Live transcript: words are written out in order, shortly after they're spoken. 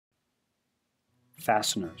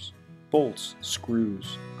fasteners, bolts,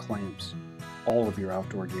 screws, clamps. All of your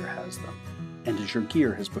outdoor gear has them. And as your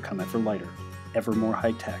gear has become ever lighter, ever more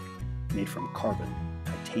high-tech, made from carbon,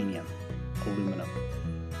 titanium, aluminum,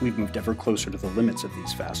 we've moved ever closer to the limits of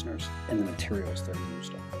these fasteners and the materials they're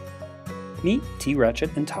used on. Meet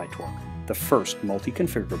T-Ratchet and Ti Torque, the first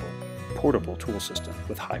multi-configurable, portable tool system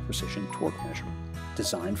with high-precision torque measurement,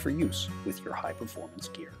 designed for use with your high-performance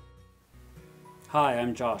gear. Hi,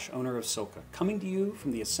 I'm Josh, owner of SILCA, coming to you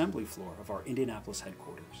from the assembly floor of our Indianapolis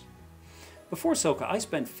headquarters. Before SILCA, I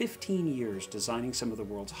spent 15 years designing some of the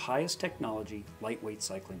world's highest technology, lightweight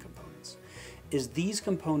cycling components. As these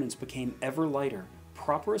components became ever lighter,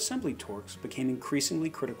 proper assembly torques became increasingly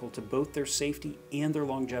critical to both their safety and their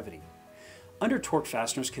longevity. Under torque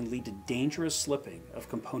fasteners can lead to dangerous slipping of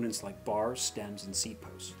components like bars, stems, and seat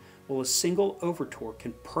posts, while a single over torque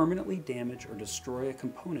can permanently damage or destroy a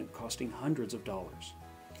component costing hundreds of dollars.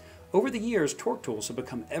 Over the years, torque tools have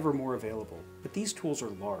become ever more available, but these tools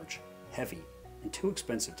are large, heavy, and too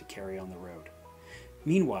expensive to carry on the road.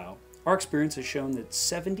 Meanwhile, our experience has shown that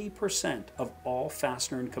 70% of all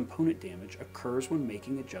fastener and component damage occurs when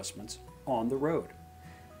making adjustments on the road.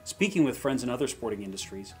 Speaking with friends in other sporting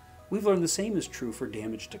industries, we've learned the same is true for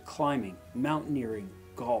damage to climbing, mountaineering,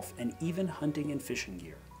 golf, and even hunting and fishing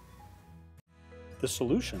gear. The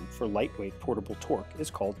solution for lightweight portable torque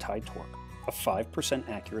is called Ti Torque, a 5%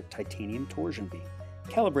 accurate titanium torsion beam,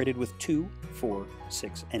 calibrated with 2, 4,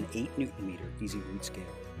 6, and 8 Nm easy read scale.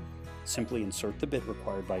 Simply insert the bit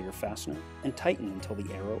required by your fastener and tighten until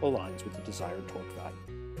the arrow aligns with the desired torque value.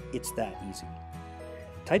 It's that easy.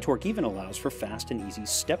 Ti Torque even allows for fast and easy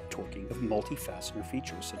step torquing of multi-fastener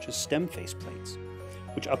features such as stem face plates,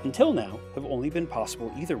 which up until now have only been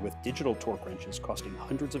possible either with digital torque wrenches costing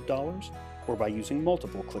hundreds of dollars or by using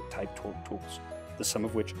multiple click-type torque tools, the sum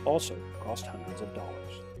of which also cost hundreds of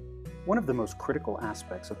dollars. One of the most critical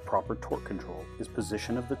aspects of proper torque control is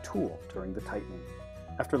position of the tool during the tightening.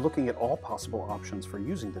 After looking at all possible options for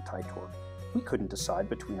using the Ti Torque, we couldn't decide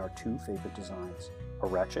between our two favorite designs, a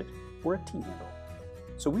ratchet or a T-handle.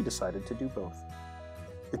 So we decided to do both.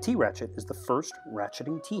 The T-Ratchet is the first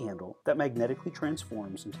ratcheting T-handle that magnetically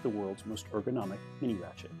transforms into the world's most ergonomic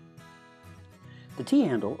mini-ratchet. The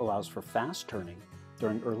T-handle allows for fast turning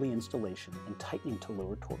during early installation and tightening to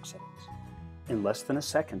lower torque settings. In less than a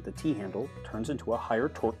second, the T-handle turns into a higher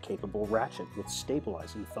torque-capable ratchet with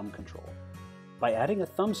stabilizing thumb control. By adding a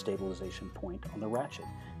thumb stabilization point on the ratchet,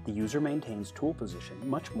 the user maintains tool position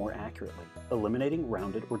much more accurately, eliminating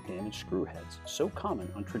rounded or damaged screw heads so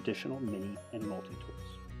common on traditional mini and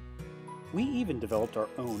multi-tools. We even developed our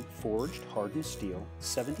own forged hardened steel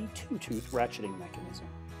 72-tooth ratcheting mechanism,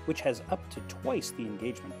 which has up to twice the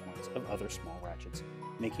engagement points of other small ratchets,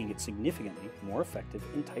 making it significantly more effective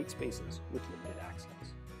in tight spaces with limited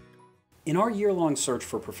access. In our year-long search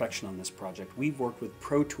for perfection on this project, we've worked with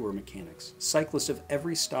pro tour mechanics, cyclists of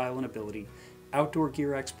every style and ability, outdoor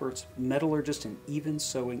gear experts, metallurgists, and even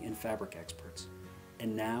sewing and fabric experts.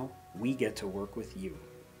 And now we get to work with you.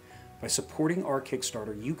 By supporting our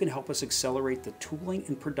Kickstarter, you can help us accelerate the tooling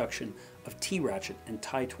and production of T-Ratchet and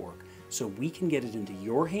Ti Torque so we can get it into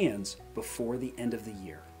your hands before the end of the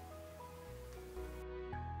year.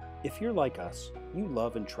 If you're like us, you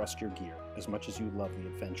love and trust your gear as much as you love the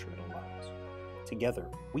adventure it allows. Together,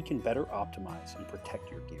 we can better optimize and protect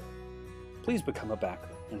your gear. Please become a backer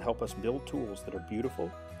and help us build tools that are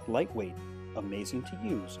beautiful, lightweight, amazing to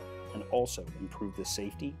use, and also improve the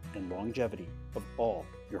safety and longevity of all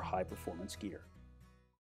your high-performance gear.